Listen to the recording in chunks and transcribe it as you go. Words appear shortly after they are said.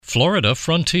Florida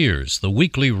Frontiers, the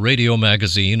weekly radio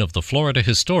magazine of the Florida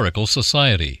Historical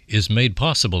Society, is made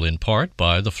possible in part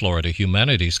by the Florida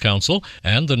Humanities Council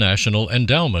and the National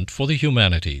Endowment for the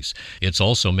Humanities. It's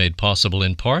also made possible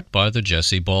in part by the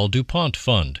Jesse Ball DuPont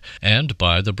Fund and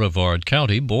by the Brevard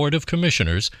County Board of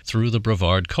Commissioners through the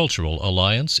Brevard Cultural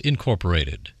Alliance,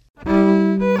 Incorporated.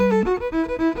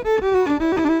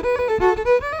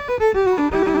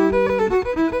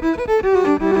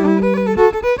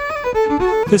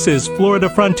 This is Florida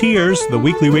Frontiers, the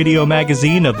weekly radio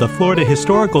magazine of the Florida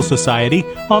Historical Society,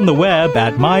 on the web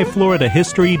at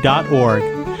myfloridahistory.org.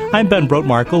 I'm Ben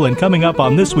Brotmarkle, and coming up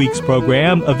on this week's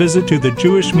program, a visit to the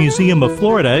Jewish Museum of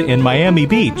Florida in Miami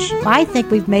Beach. I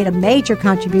think we've made a major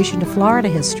contribution to Florida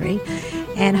history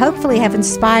and hopefully have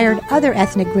inspired other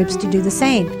ethnic groups to do the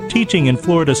same. Teaching in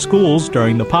Florida schools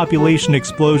during the population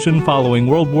explosion following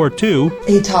World War II.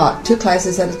 He taught 2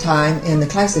 classes at a time, and the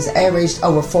classes averaged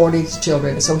over 40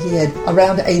 children, so he had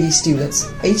around 80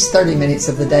 students, each 30 minutes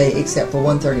of the day, except for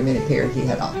one 30-minute period he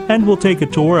had off. And we'll take a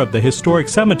tour of the historic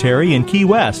cemetery in Key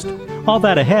West. All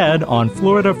that ahead on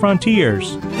Florida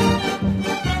Frontiers.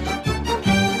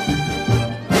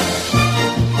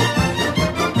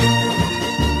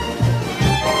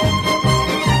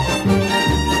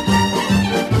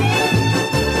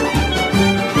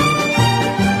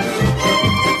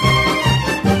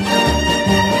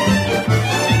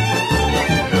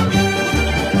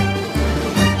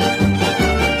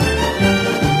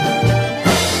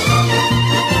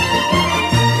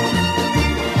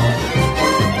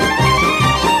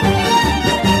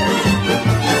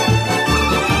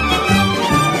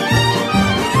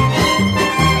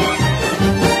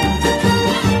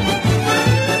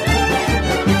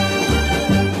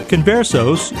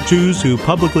 Conversos, Jews who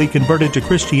publicly converted to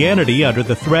Christianity under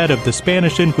the threat of the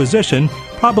Spanish Inquisition,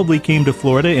 probably came to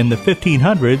Florida in the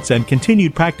 1500s and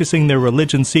continued practicing their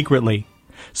religion secretly.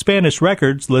 Spanish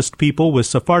records list people with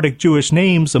Sephardic Jewish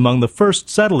names among the first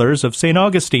settlers of St.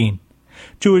 Augustine.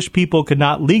 Jewish people could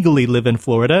not legally live in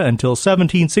Florida until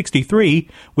 1763,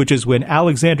 which is when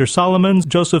Alexander Solomon,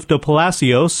 Joseph de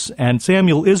Palacios, and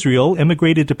Samuel Israel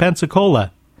immigrated to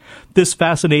Pensacola. This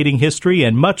fascinating history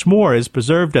and much more is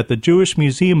preserved at the Jewish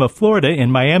Museum of Florida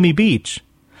in Miami Beach.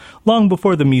 Long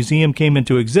before the museum came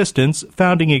into existence,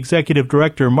 founding executive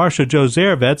director Marcia Jo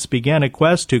Zarevitz began a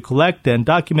quest to collect and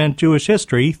document Jewish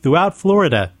history throughout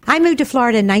Florida. I moved to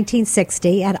Florida in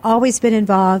 1960. I'd always been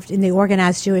involved in the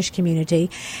organized Jewish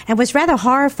community and was rather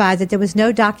horrified that there was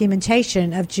no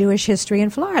documentation of Jewish history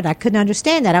in Florida. I couldn't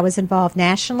understand that. I was involved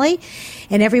nationally,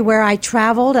 and everywhere I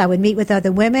traveled, I would meet with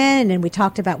other women, and we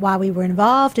talked about why we were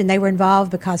involved, and they were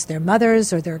involved because their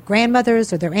mothers or their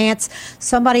grandmothers or their aunts,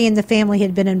 somebody in the family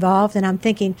had been involved. And I'm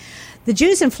thinking, the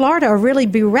Jews in Florida are really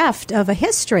bereft of a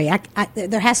history.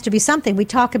 There has to be something. We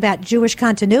talk about Jewish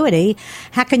continuity.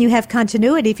 How can you have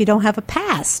continuity if you don't have a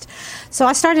past? So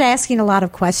I started asking a lot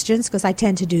of questions because I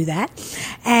tend to do that.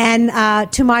 And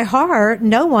to my horror,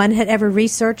 no one had ever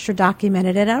researched or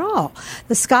documented it at all.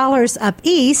 The scholars up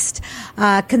east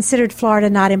considered Florida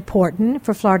not important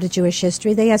for Florida Jewish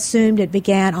history. They assumed it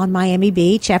began on Miami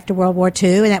Beach after World War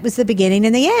II, and that was the beginning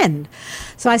and the end.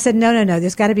 So I said, no,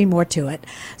 there's got to be more to it.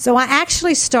 So I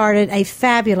actually started a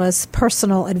fabulous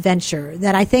personal adventure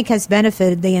that I think has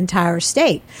benefited the entire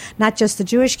state, not just the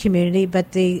Jewish community,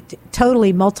 but the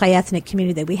totally multi-ethnic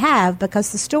community that we have,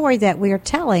 because the story that we are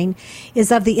telling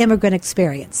is of the immigrant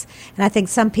experience. And I think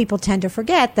some people tend to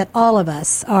forget that all of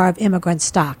us are of immigrant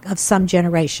stock of some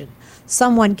generation.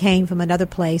 Someone came from another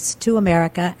place to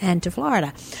America and to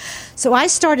Florida. So I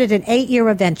started an 8-year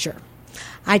adventure.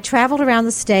 I traveled around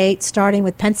the state, starting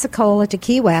with Pensacola to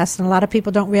Key West, and a lot of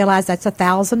people don't realize that's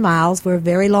 1,000 miles. We're a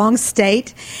very long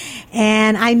state.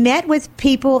 And I met with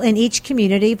people in each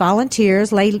community,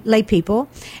 volunteers, lay people,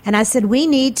 and I said, we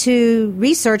need to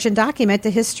research and document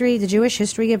the Jewish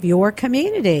history of your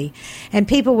community. And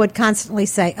people would constantly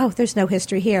say, oh, there's no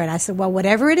history here. And I said, well,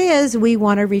 whatever it is, we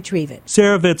want to retrieve it.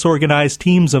 Zarevitz organized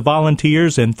teams of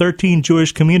volunteers in 13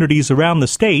 Jewish communities around the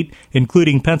state,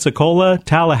 including Pensacola,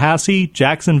 Tallahassee,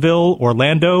 Jacksonville,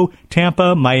 Orlando,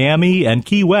 Tampa, Miami, and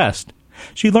Key West.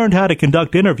 She learned how to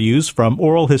conduct interviews from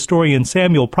oral historian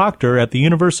Samuel Proctor at the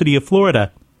University of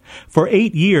Florida. For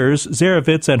 8 years,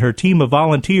 Zarevitz and her team of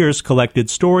volunteers collected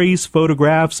stories,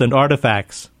 photographs, and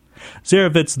artifacts.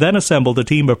 Zarevitz then assembled a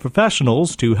team of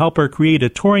professionals to help her create a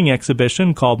touring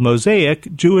exhibition called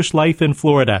Mosaic: Jewish Life in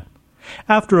Florida.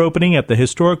 After opening at the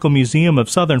Historical Museum of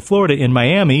Southern Florida in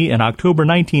Miami in October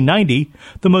 1990,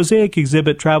 the Mosaic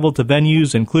exhibit traveled to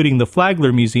venues including the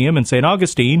Flagler Museum in St.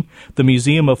 Augustine, the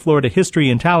Museum of Florida History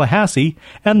in Tallahassee,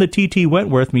 and the T.T.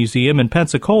 Wentworth Museum in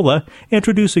Pensacola,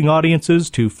 introducing audiences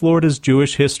to Florida's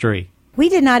Jewish history. We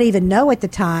did not even know at the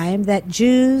time that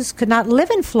Jews could not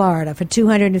live in Florida for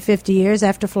 250 years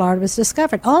after Florida was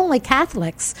discovered. Only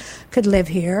Catholics could live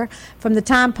here from the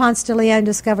time Ponce de Leon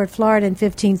discovered Florida in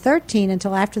 1513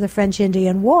 until after the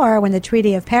French-Indian War, when the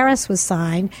Treaty of Paris was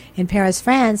signed in Paris,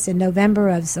 France, in December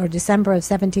of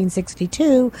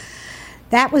 1762.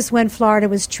 That was when Florida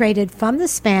was traded from the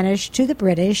Spanish to the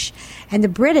British, and the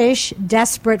British,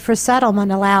 desperate for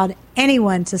settlement, allowed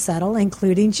anyone to settle,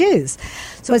 including Jews.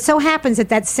 So it so happens that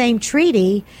that same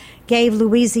treaty gave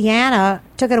Louisiana,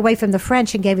 took it away from the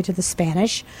French and gave it to the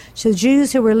Spanish. So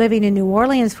Jews who were living in New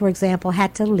Orleans, for example,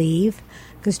 had to leave,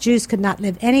 because Jews could not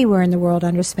live anywhere in the world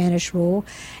under Spanish rule.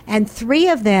 And 3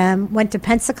 of them went to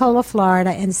Pensacola,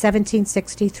 Florida in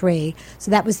 1763.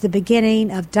 So that was the beginning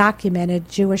of documented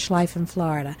Jewish life in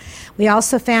Florida. We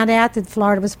also found out that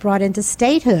Florida was brought into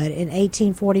statehood in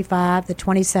 1845, the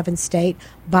 27th state,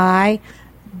 by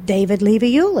David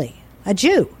Levi-Uley, a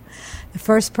Jew. The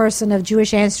first person of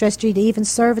Jewish ancestry to even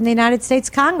serve in the United States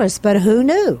Congress, but who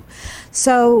knew?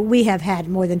 So we have had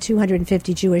more than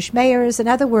 250 Jewish mayors. In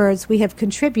other words, we have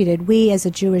contributed, we as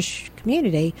a Jewish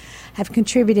community, have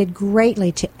contributed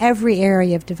greatly to every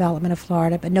area of development of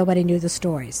Florida, but nobody knew the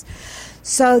stories.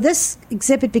 So this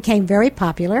exhibit became very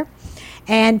popular.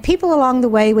 And people along the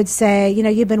way would say, you know,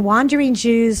 you've been wandering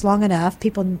Jews long enough.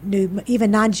 People knew,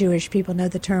 even non-Jewish people know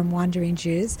the term wandering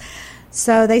Jews.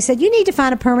 So they said, you need to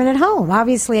find a permanent home.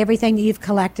 Obviously, everything that you've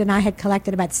collected, and I had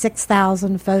collected about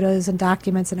 6,000 photos and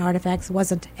documents and artifacts,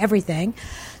 wasn't everything.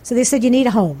 So they said, you need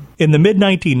a home. In the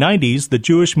mid-1990s, the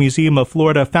Jewish Museum of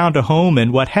Florida found a home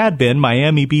in what had been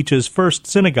Miami Beach's first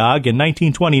synagogue in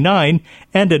 1929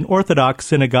 and an Orthodox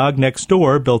synagogue next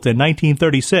door built in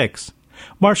 1936.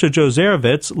 Marcia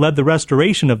Jozerovitz led the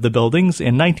restoration of the buildings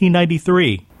in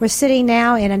 1993. We're sitting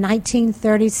now in a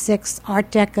 1936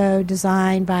 Art Deco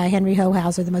design by Henry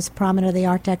Hohauser, the most prominent of the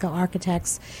Art Deco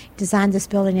architects. He designed this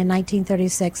building in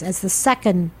 1936 as the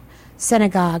second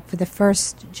synagogue for the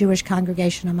first Jewish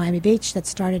congregation on Miami Beach that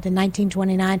started in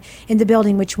 1929 in the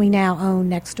building which we now own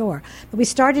next door. But we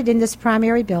started in this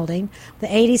primary building,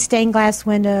 the 80 stained glass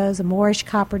windows, a Moorish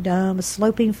copper dome, a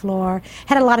sloping floor.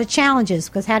 Had a lot of challenges,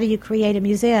 because how do you create a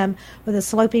museum with a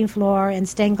sloping floor and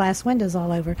stained glass windows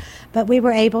all over? But we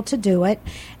were able to do it,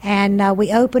 and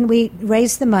we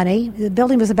raised the money. The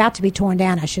building was about to be torn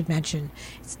down, I should mention.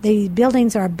 The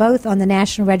buildings are both on the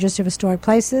National Register of Historic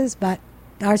Places, but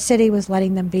our city was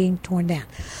letting them being torn down.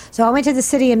 So I went to the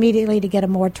city immediately to get a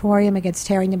moratorium against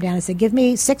tearing them down. I said, give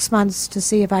me 6 months to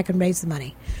see if I can raise the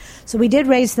money. So we did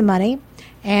raise the money,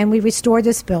 and we restored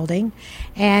this building,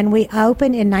 and we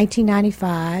opened in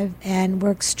 1995, and we're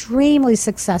extremely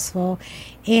successful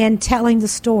in telling the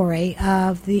story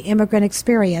of the immigrant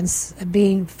experience,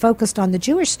 being focused on the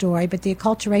Jewish story, but the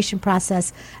acculturation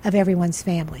process of everyone's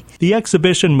family. The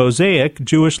exhibition Mosaic,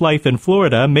 Jewish Life in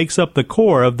Florida, makes up the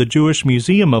core of the Jewish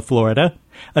Museum of Florida.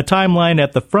 A timeline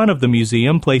at the front of the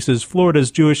museum places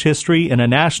Florida's Jewish history in a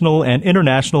national and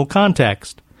international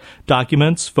context.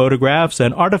 Documents, photographs,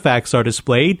 and artifacts are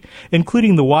displayed,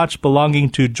 including the watch belonging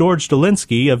to George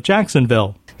Dolinsky of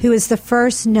Jacksonville, who is the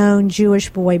first known Jewish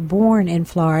boy born in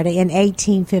Florida in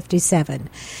 1857.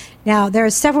 Now, there are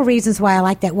several reasons why I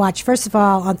like that watch. First of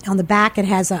all, on the back it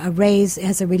has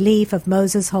a relief of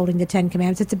Moses holding the Ten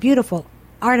Commandments. It's a beautiful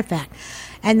artifact.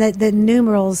 And the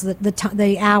numerals,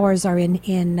 the hours are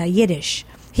in Yiddish,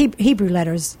 Hebrew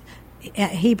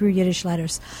Yiddish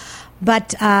letters.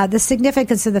 But the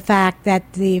significance of the fact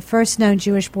that the first known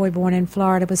Jewish boy born in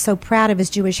Florida was so proud of his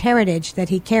Jewish heritage that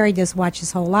he carried this watch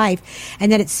his whole life,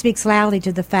 and that it speaks loudly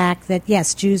to the fact that,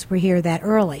 yes, Jews were here that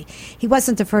early. He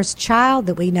wasn't the first child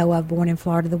that we know of born in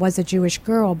Florida. There was a Jewish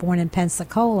girl born in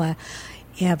Pensacola,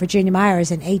 Virginia Myers,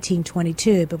 in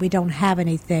 1822, but we don't have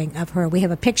anything of her. We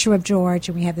have a picture of George,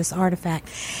 and we have this artifact.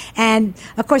 And,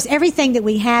 of course, everything that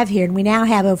we have here, and we now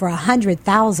have over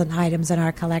 100,000 items in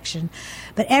our collection,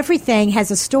 but everything has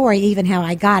a story, even how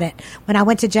I got it. When I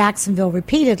went to Jacksonville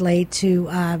repeatedly to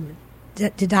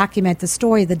to document the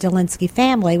story of the Dolinsky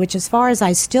family, which, as far as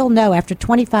I still know, after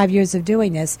 25 years of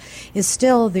doing this, is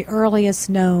still the earliest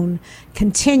known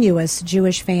continuous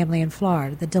Jewish family in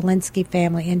Florida, the Dolinsky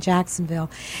family in Jacksonville.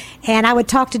 And I would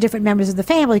talk to different members of the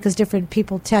family because different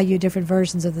people tell you different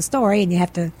versions of the story, and you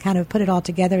have to kind of put it all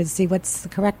together and see what's the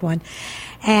correct one.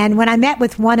 And when I met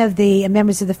with one of the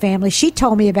members of the family, she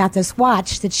told me about this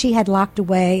watch that she had locked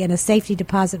away in a safety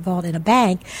deposit vault in a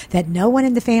bank that no one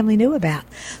in the family knew about.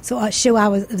 So I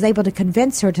was able to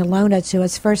convince her to loan it to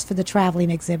us, first for the traveling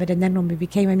exhibit, and then when we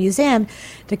became a museum,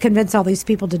 to convince all these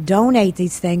people to donate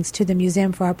these things to the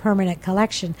museum for our permanent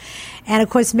collection. And, of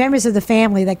course, members of the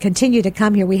family that continue to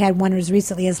come here, we had one as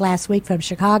recently as last week from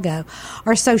Chicago,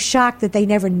 are so shocked that they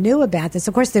never knew about this.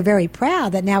 Of course, they're very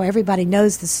proud that now everybody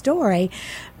knows the story,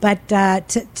 but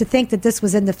to think that this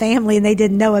was in the family and they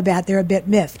didn't know about, they're a bit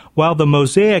miffed. While the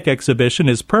Mosaic exhibition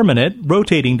is permanent,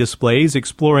 rotating displays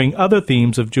exploring other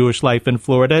themes of Jewish life in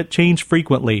Florida change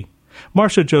frequently.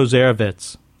 Marcia Jo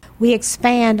Zarevitz. We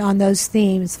expand on those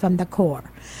themes from the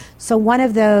core. So one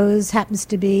of those happens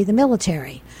to be the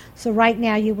military. So right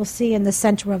now you will see in the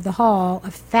center of the hall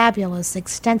a fabulous,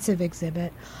 extensive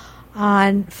exhibit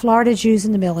on Florida Jews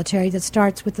in the military that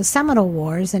starts with the Seminole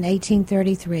Wars in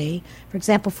 1833. For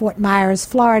example, Fort Myers,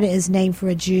 Florida is named for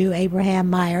a Jew, Abraham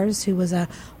Myers, who was a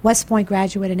West Point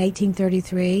graduate in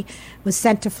 1833, was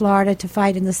sent to Florida to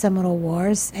fight in the Seminole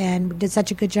Wars and did such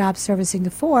a good job servicing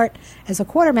the fort as a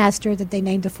quartermaster that they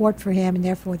named the fort for him, and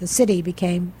therefore the city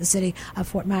became the city of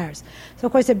Fort Myers. So,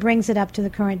 of course, it brings it up to the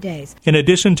current days. In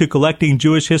addition to collecting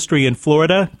Jewish history in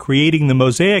Florida, creating the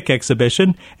Mosaic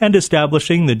exhibition, and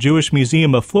establishing the Jewish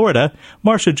Museum of Florida,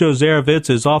 Marcia Jo Zarevitz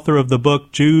is author of the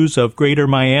book Jews of Greater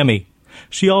Miami.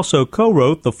 She also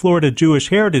co-wrote the Florida Jewish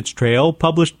Heritage Trail,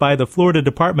 published by the Florida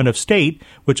Department of State,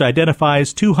 which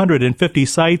identifies 250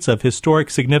 sites of historic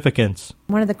significance.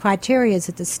 One of the criteria is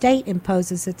that the state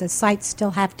imposes that the sites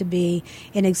still have to be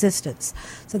in existence.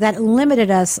 So that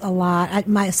limited us a lot.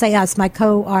 My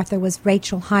co-author was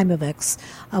Rachel Heimovitz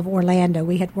of Orlando.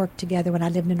 We had worked together when I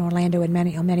lived in Orlando on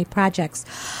many projects.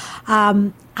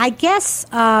 I guess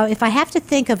if I have to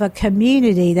think of a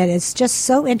community that is just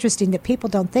so interesting that people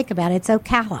don't think about it, it's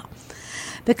Ocala.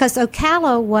 Because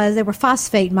Ocala there were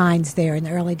phosphate mines there in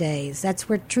the early days. That's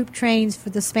where troop trains for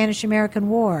the Spanish-American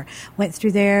War went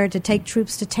through there to take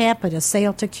troops to Tampa, to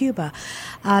sail to Cuba.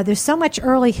 There's so much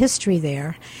early history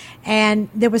there. And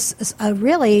there was a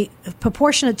really,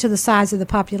 proportionate to the size of the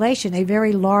population, a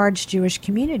very large Jewish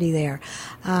community there.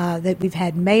 That we've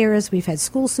had mayors, we've had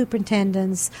school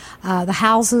superintendents, the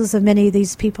houses of many of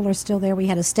these people are still there. We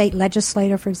had a state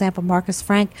legislator, for example, Marcus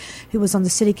Frank, who was on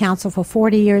the city council for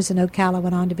 40 years in Ocala,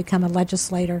 went on to become a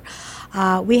legislator.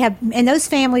 And those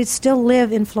families still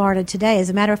live in Florida today. As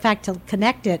a matter of fact, to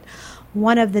connect it,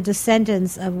 one of the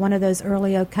descendants of one of those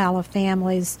early Ocala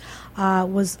families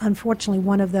was unfortunately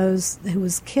one of those who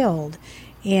was killed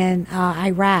in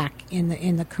Iraq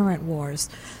in the current wars.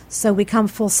 So we come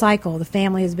full cycle. The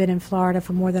family has been in Florida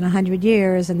for more than 100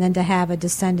 years, and then to have a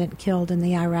descendant killed in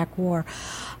the Iraq War.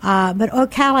 But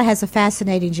Ocala has a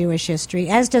fascinating Jewish history,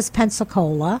 as does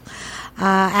Pensacola,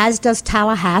 as does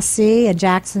Tallahassee and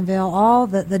Jacksonville, all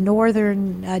the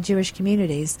northern Jewish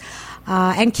communities,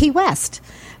 and Key West.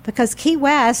 Because Key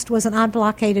West was an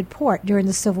unblockaded port during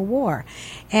the Civil War.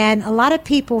 And a lot of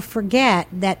people forget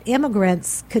that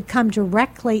immigrants could come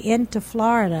directly into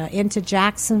Florida, into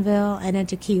Jacksonville, and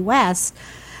into Key West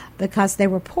because they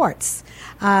were ports.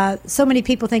 So many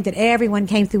people think that everyone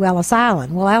came through Ellis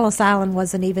Island. Well, Ellis Island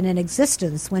wasn't even in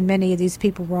existence when many of these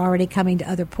people were already coming to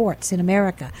other ports in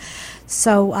America.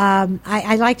 So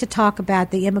I like to talk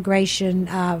about the immigration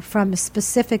from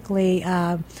specifically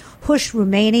Hush,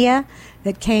 Romania,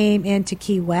 that came into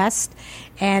Key West,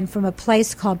 and from a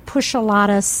place called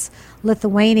Pushalatas,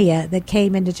 Lithuania, that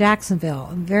came into Jacksonville.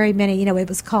 And very many, it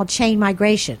was called chain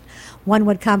migration. One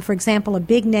would come, for example, a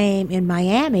big name in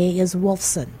Miami is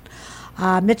Wolfson.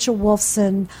 Mitchell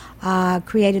Wolfson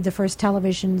created the first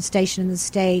television station in the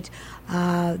state,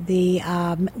 the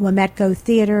Wometco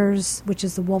Theaters, which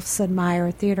is the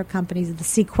Wolfson-Meyer Theater Company, the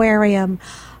Seaquarium.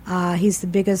 He's the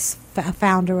biggest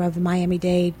founder of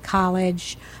Miami-Dade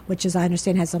College, which, as I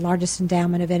understand, has the largest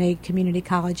endowment of any community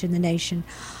college in the nation.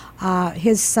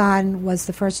 His son was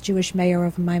the first Jewish mayor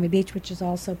of Miami Beach, which is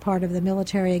also part of the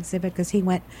military exhibit because he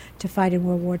went to fight in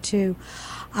World War II.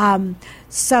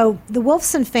 So the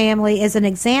Wolfson family is an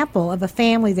example of a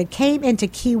family that came into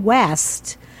Key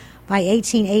West by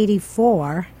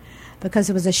 1884 because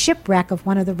it was a shipwreck of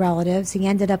one of the relatives. He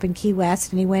ended up in Key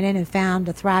West, and he went in and found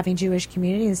a thriving Jewish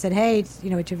community and said, hey,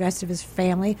 to the rest of his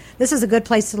family, this is a good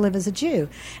place to live as a Jew.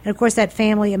 And, of course, that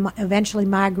family eventually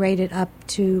migrated up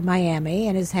to Miami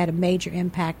and has had a major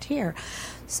impact here.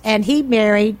 And he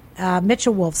married,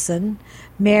 Mitchell Wolfson,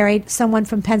 married someone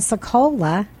from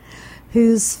Pensacola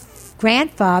whose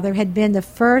grandfather had been the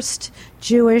first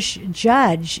Jewish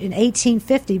judge in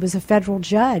 1850, was a federal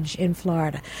judge in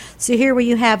Florida. So here where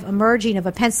you have a merging of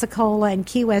a Pensacola and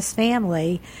Key West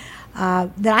family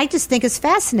that I just think is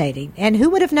fascinating. And who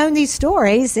would have known these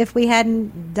stories if we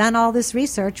hadn't done all this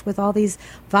research with all these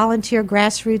volunteer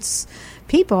grassroots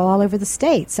people all over the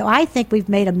state? So I think we've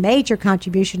made a major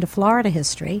contribution to Florida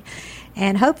history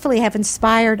and hopefully have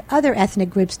inspired other ethnic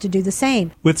groups to do the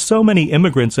same. With so many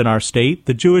immigrants in our state,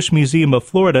 the Jewish Museum of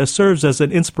Florida serves as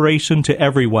an inspiration to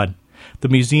everyone. The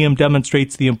museum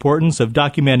demonstrates the importance of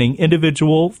documenting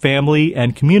individual, family,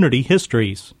 and community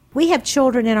histories. We have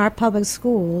children in our public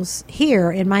schools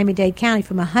here in Miami-Dade County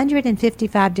from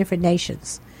 155 different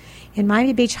nations. In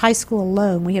Miami Beach High School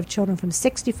alone, we have children from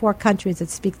 64 countries that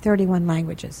speak 31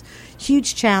 languages.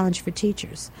 Huge challenge for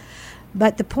teachers.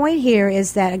 But the point here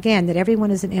is that, again, that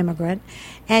everyone is an immigrant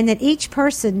and that each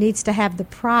person needs to have the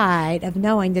pride of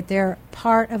knowing that they're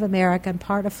part of America and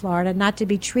part of Florida, not to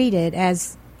be treated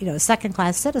as a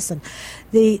second-class citizen.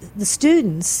 The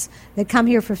students that come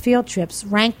here for field trips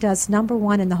ranked us number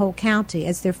one in the whole county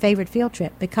as their favorite field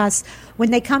trip because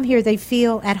when they come here, they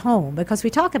feel at home because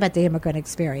we talk about the immigrant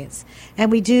experience.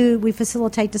 And we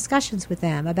facilitate discussions with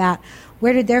them about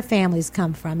where did their families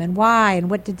come from and why and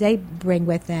what did they bring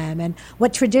with them and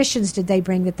what traditions did they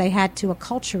bring that they had to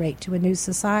acculturate to a new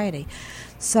society.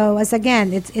 So, it's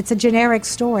a generic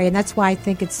story, and that's why I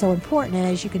think it's so important. And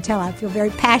as you can tell, I feel very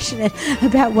passionate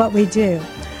about what we do.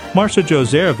 Marcia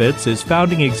Jozerovitz is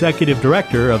founding executive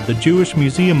director of the Jewish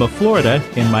Museum of Florida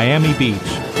in Miami Beach.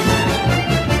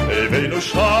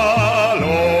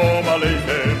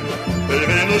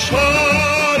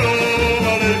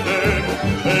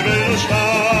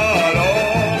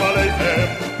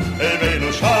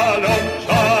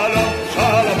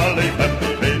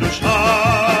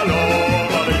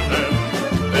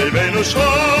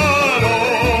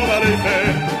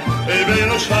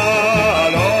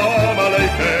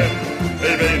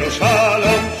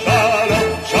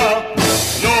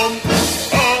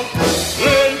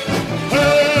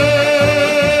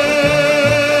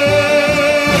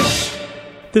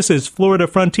 This is Florida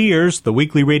Frontiers, the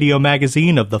weekly radio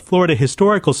magazine of the Florida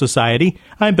Historical Society.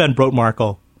 I'm Ben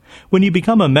Brotmarkle. When you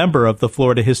become a member of the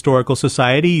Florida Historical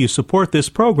Society, you support this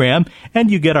program,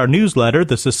 and you get our newsletter,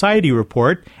 the Society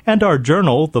Report, and our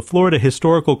journal, the Florida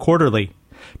Historical Quarterly.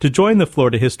 To join the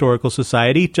Florida Historical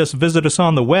Society, just visit us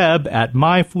on the web at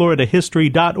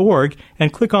myfloridahistory.org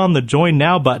and click on the Join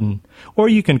Now button. Or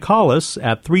you can call us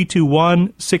at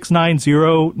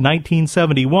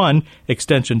 321-690-1971,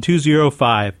 extension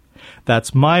 205. That's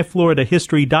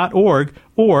myfloridahistory.org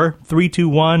or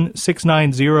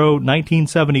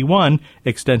 321-690-1971,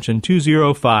 extension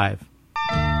 205.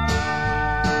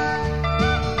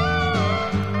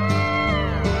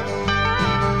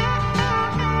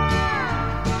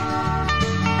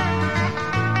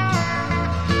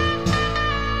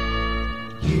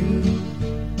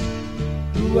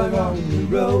 Are on the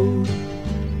road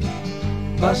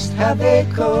must have a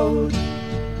code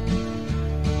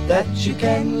that you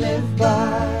can live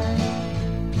by,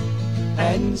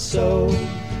 and so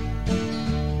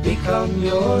become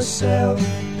yourself,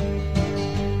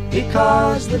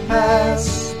 because the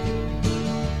past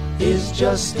is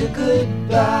just a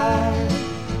goodbye.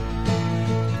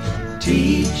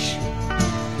 Teach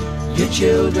your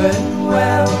children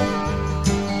well,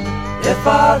 their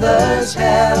father's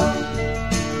help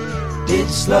did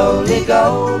slowly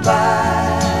go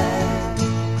by,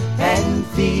 and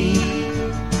feed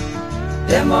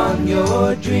them on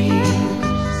your dreams,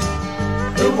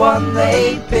 the one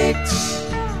they picked,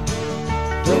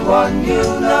 the one you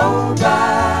know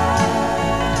by.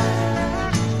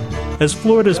 As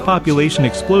Florida's population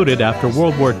exploded after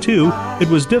World War II, it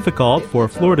was difficult for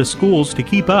Florida schools to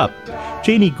keep up.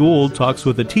 Janie Gould talks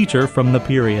with a teacher from the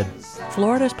period.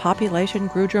 Florida's population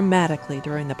grew dramatically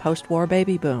during the post-war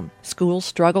baby boom. Schools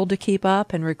struggled to keep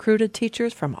up and recruited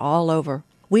teachers from all over.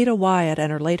 Ouida Wyatt and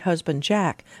her late husband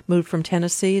Jack moved from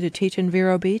Tennessee to teach in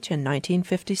Vero Beach in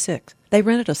 1956. They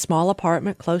rented a small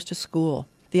apartment close to school.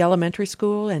 The elementary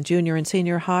school and junior and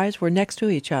senior highs were next to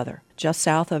each other, just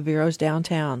south of Vero's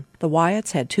downtown. The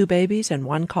Wyatts had 2 babies and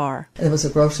 1 car. There was a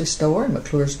grocery store,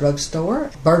 McClure's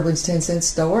drugstore, Birdwin's 10-cent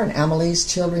store, and Amelie's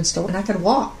children's store, and I could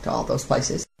walk to all those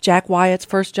places. Jack Wyatt's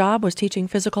first job was teaching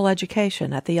physical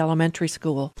education at the elementary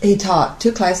school. He taught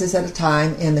 2 classes at a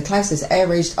time, and the classes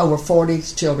averaged over 40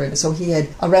 children. So he had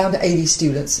around 80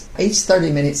 students, each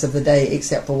 30 minutes of the day,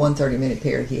 except for one 30-minute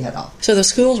period he had off. So the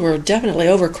schools were definitely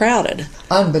overcrowded.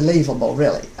 Unbelievable,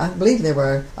 really. I believe there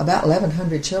were about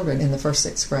 1,100 children in the first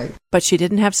 6th grade. But she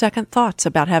didn't have second thoughts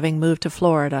about having moved to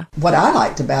Florida. What I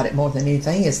liked about it more than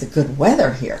anything is the good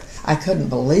weather here. I couldn't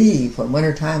believe when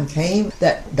wintertime came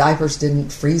that diapers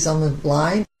didn't freeze on the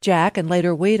line. Jack and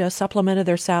later Ouida supplemented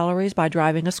their salaries by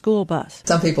driving a school bus.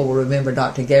 Some people will remember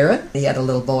Dr. Guerin. He had a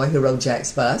little boy who rode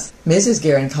Jack's bus. Mrs.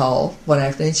 Guerin called one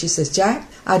afternoon. She says, "Jack,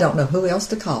 I don't know who else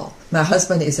to call. My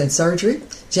husband is in surgery.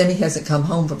 Jimmy hasn't come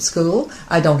home from school.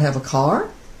 I don't have a car.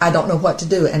 I don't know what to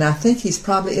do, and I think he's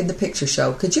probably in the picture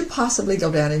show. Could you possibly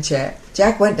go down and check?"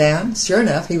 Jack went down. Sure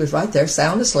enough, he was right there,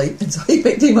 sound asleep, and so he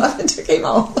picked him up and took him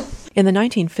home. In the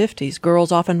 1950s,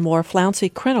 girls often wore flouncy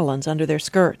crinolines under their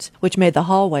skirts, which made the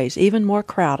hallways even more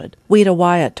crowded. Ouida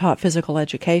Wyatt taught physical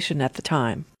education at the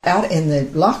time. Out in the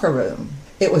locker room,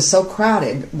 it was so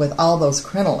crowded with all those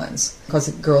crinolines, because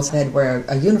the girls had to wear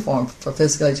a uniform for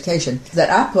physical education, that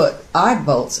I put eye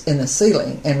bolts in the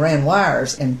ceiling and ran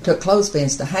wires and took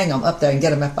clothespins to hang them up there and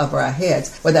get them up over our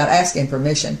heads without asking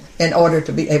permission, in order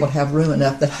to be able to have room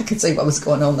enough that I could see what was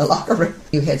going on in the locker room.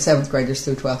 You had 7th graders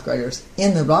through 12th graders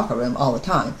in the locker room all the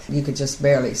time. You could just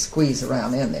barely squeeze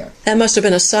around in there. That must have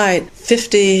been a sight,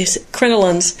 50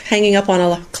 crinolines hanging up on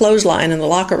a clothesline in the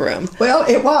locker room. Well,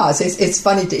 it was. It's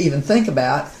funny to even think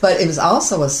about, but it was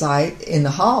also a sight in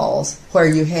the halls where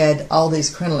you had all these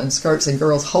crinoline skirts and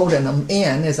girls holding them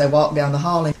in as they walked down the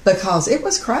hall, because it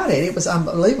was crowded. It was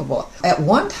unbelievable. At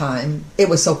one time, it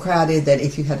was so crowded that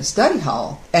if you had a study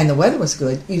hall and the weather was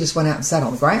good, you just went out and sat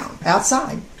on the ground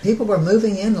outside. People were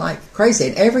moving in like crazy,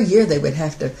 and every year they would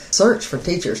have to search for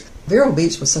teachers. Vero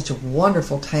Beach was such a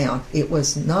wonderful town. It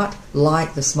was not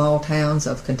like the small towns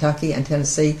of Kentucky and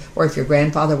Tennessee, where if your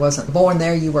grandfather wasn't born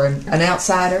there, you were an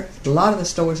outsider. A lot of the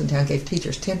stores in town gave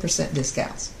teachers 10%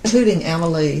 discounts, including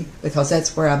Emily, because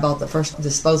that's where I bought the first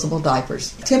disposable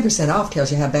diapers. 10% off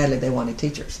tells you how badly they wanted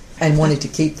teachers and wanted to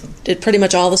keep them. Did pretty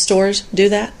much all the stores do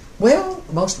that? Well,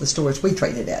 most of the stores we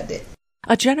traded at did.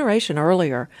 A generation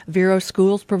earlier, Vero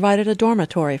schools provided a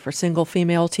dormitory for single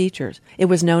female teachers. It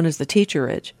was known as the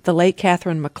Teacherage. The late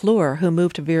Catherine McClure, who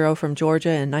moved to Vero from Georgia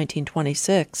in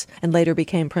 1926 and later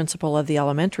became principal of the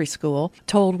elementary school,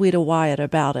 told Ouida Wyatt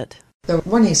about it. There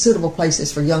weren't any suitable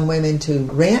places for young women to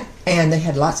rent, and they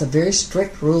had lots of very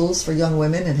strict rules for young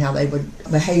women and how they would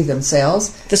behave themselves.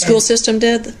 The school system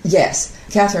did? Yes.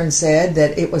 Catherine said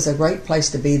that it was a great place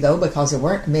to be, though, because there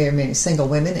weren't very many single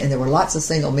women and there were lots of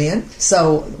single men,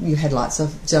 so you had lots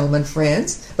of gentlemen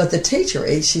friends. But the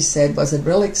teachery, she said, was a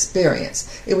real experience.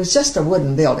 It was just a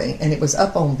wooden building, and it was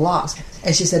up on blocks.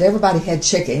 And she said everybody had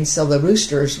chickens, so the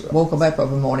roosters woke them up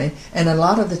every morning, and a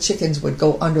lot of the chickens would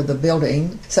go under the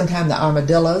building, sometimes the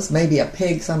armadillos, maybe a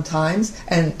pig sometimes,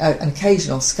 and an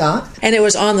occasional skunk. And it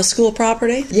was on the school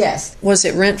property? Yes. Was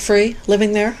it rent-free,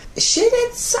 living there? She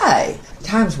didn't say.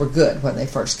 Times were good when they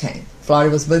first came. Florida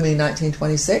was booming in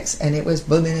 1926, and it was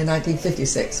booming in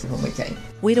 1956 when we came.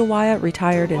 Ouida Wyatt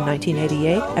retired in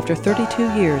 1988 after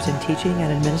 32 years in teaching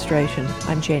and administration.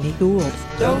 I'm Janie Gould.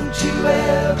 Don't you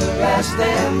ever ask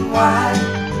them why.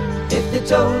 If they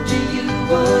told you, you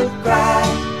would cry.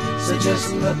 So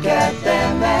just look at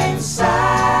them and sigh,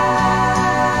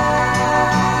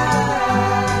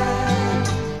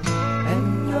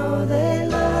 and know they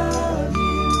love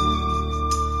you.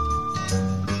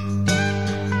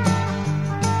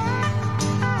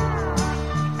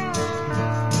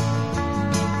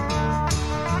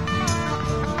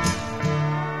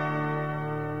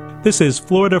 This is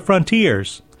Florida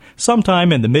Frontiers.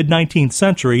 Sometime in the mid-19th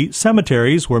century,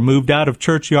 cemeteries were moved out of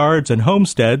churchyards and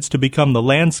homesteads to become the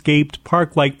landscaped,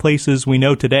 park-like places we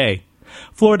know today.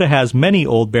 Florida has many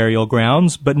old burial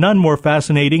grounds, but none more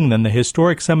fascinating than the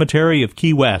historic cemetery of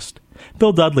Key West.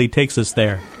 Bill Dudley takes us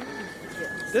there.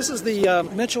 This is the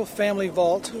Mitchell family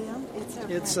vault.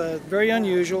 It's very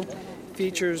unusual.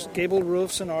 Features gable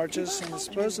roofs and arches, and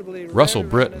supposedly... Russell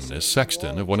Britton is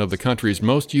sexton of one of the country's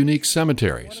most unique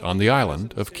cemeteries on the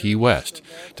island of Key West.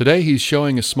 Today he's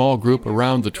showing a small group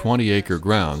around the 20-acre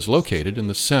grounds located in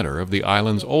the center of the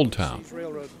island's Old Town.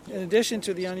 In addition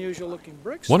to the unusual-looking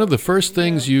bricks... One of the first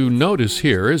things you notice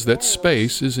here is that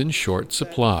space is in short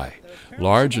supply.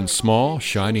 Large and small,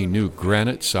 shiny new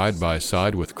granite side by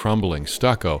side with crumbling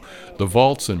stucco, the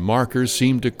vaults and markers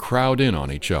seem to crowd in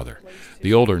on each other.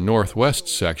 The older northwest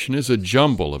section is a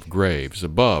jumble of graves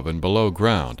above and below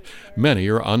ground. Many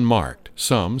are unmarked.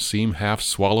 Some seem half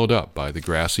swallowed up by the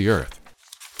grassy earth.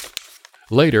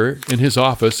 Later, in his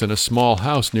office in a small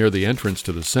house near the entrance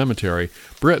to the cemetery,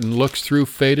 Britton looks through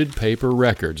faded paper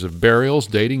records of burials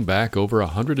dating back over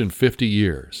 150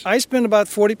 years. I spend about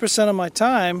 40% of my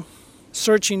time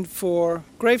searching for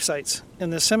grave sites in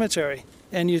the cemetery.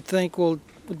 And you'd think, well,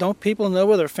 don't people know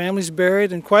where their family's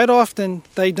buried? And quite often,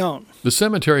 they don't. The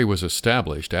cemetery was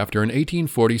established after an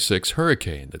 1846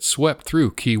 hurricane that swept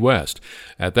through Key West,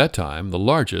 at that time the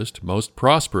largest, most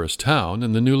prosperous town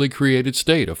in the newly created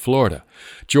state of Florida.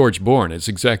 George Bourne is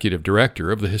executive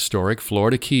director of the historic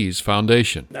Florida Keys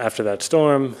Foundation. After that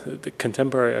storm, the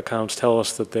contemporary accounts tell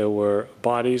us that there were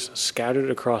bodies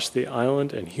scattered across the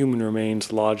island and human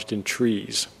remains lodged in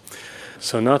trees.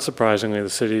 So not surprisingly,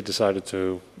 the city decided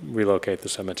to relocate the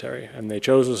cemetery, and they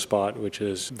chose a spot which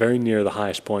is very near the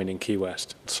highest point in Key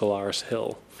West, Solaris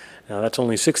Hill. Now that's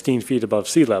only 16 feet above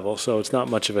sea level, so it's not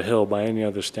much of a hill by any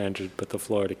other standard but the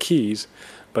Florida Keys,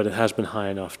 but it has been high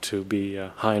enough to be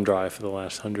high and dry for the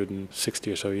last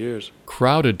 160 or so years.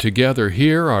 Crowded together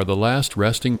here are the last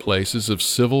resting places of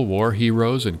Civil War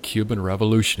heroes and Cuban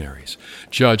revolutionaries,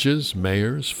 judges,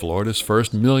 mayors, Florida's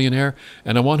first millionaire,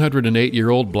 and a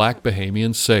 108-year-old black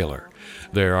Bahamian sailor.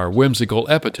 There are whimsical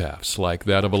epitaphs like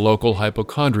that of a local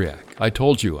hypochondriac, "I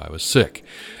told you I was sick."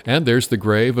 And there's the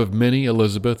grave of Minnie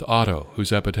Elizabeth Otto,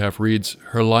 whose epitaph reads,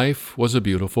 "Her life was a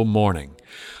beautiful morning."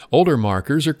 Older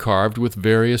markers are carved with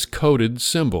various coded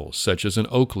symbols, such as an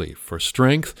oak leaf for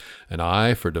strength, an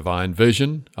eye for divine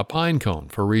vision, a pine cone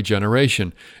for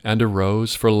regeneration, and a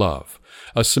rose for love.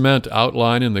 A cement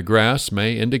outline in the grass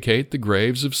may indicate the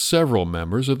graves of several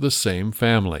members of the same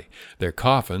family, their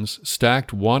coffins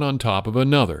stacked one on top of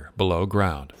another below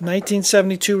ground. The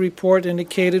 1972 report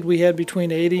indicated we had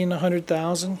between 80 and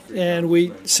 100,000, and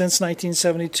since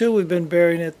 1972, we've been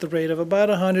burying at the rate of about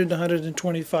 100 to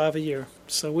 125 a year.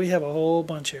 So we have a whole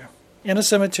bunch here in a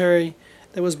cemetery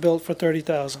that was built for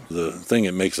 30,000. The thing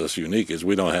that makes us unique is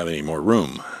we don't have any more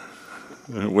room.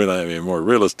 We don't have any more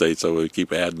real estate, so we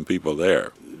keep adding people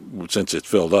there. Since it's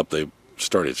filled up, they've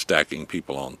started stacking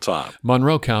people on top.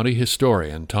 Monroe County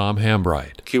historian Tom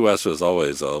Hambright. Key West was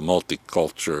always a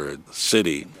multicultural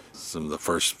city. Some of the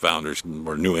first founders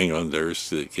were New Englanders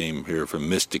that came here from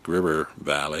Mystic River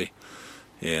Valley.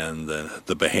 And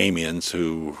the Bahamians,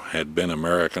 who had been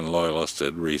American loyalists,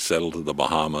 had resettled to the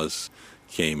Bahamas,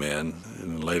 came in.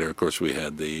 And later, of course, we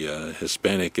had the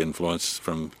Hispanic influence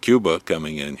from Cuba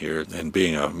coming in here. And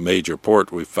being a major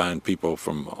port, we find people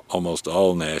from almost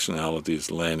all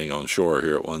nationalities landing on shore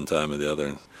here at one time or the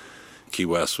other. Key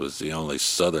West was the only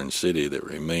southern city that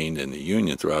remained in the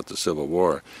Union throughout the Civil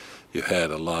War. You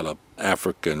had a lot of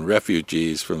African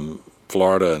refugees from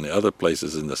Florida and the other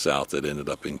places in the South that ended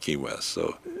up in Key West,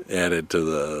 so added to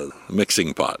the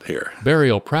mixing pot here.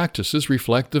 Burial practices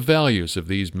reflect the values of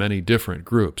these many different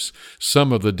groups.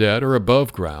 Some of the dead are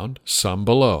above ground, some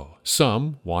below.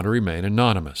 Some want to remain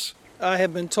anonymous. I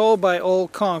have been told by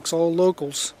old conks, old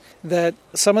locals, that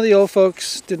some of the old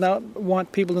folks did not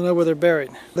want people to know where they're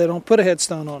buried. They don't put a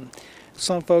headstone on them.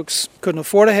 Some folks couldn't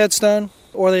afford a headstone,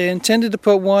 or they intended to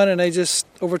put one and they just,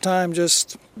 over time,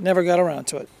 just never got around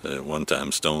to it. At one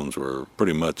time, stones were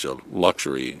pretty much a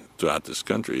luxury throughout this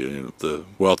country. The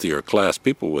wealthier class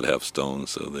people would have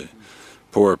stones, so the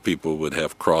poor people would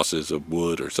have crosses of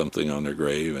wood or something on their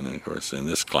grave, and of course, in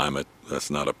this climate, that's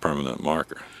not a permanent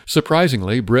marker.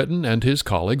 Surprisingly, Britton and his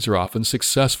colleagues are often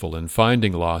successful in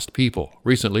finding lost people.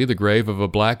 Recently, the grave of a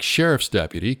black sheriff's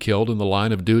deputy killed in the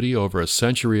line of duty over a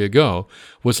century ago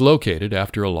was located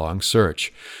after a long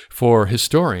search. For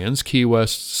historians, Key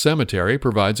West Cemetery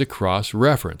provides a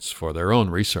cross-reference for their own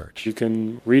research. You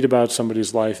can read about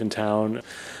somebody's life in town,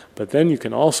 but then you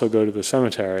can also go to the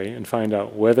cemetery and find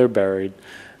out where they're buried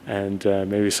and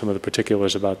maybe some of the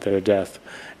particulars about their death.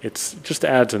 It just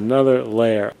adds another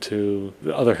layer to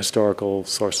the other historical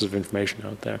sources of information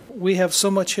out there. We have so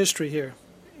much history here.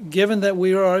 Given that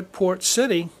we are a port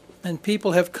city and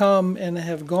people have come and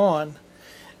have gone,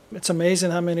 it's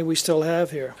amazing how many we still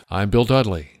have here. I'm Bill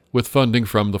Dudley. With funding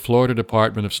from the Florida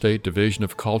Department of State Division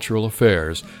of Cultural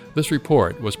Affairs, this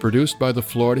report was produced by the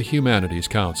Florida Humanities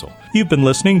Council. You've been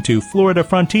listening to Florida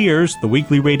Frontiers, the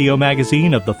weekly radio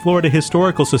magazine of the Florida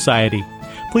Historical Society.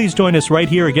 Please join us right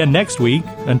here again next week.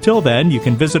 Until then, you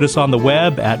can visit us on the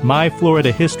web at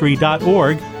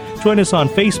myfloridahistory.org, join us on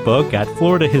Facebook at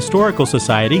Florida Historical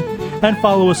Society, and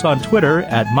follow us on Twitter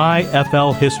at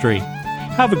myflhistory.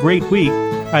 Have a great week.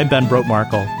 I'm Ben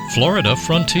Brotemarkle. Florida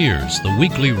Frontiers, the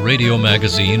weekly radio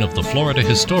magazine of the Florida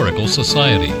Historical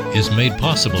Society, is made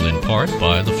possible in part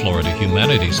by the Florida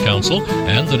Humanities Council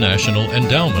and the National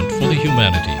Endowment for the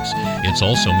Humanities. It's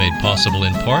also made possible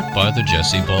in part by the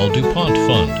Jesse Ball DuPont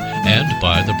Fund and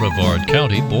by the Brevard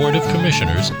County Board of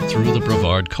Commissioners through the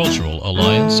Brevard Cultural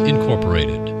Alliance,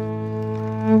 Incorporated.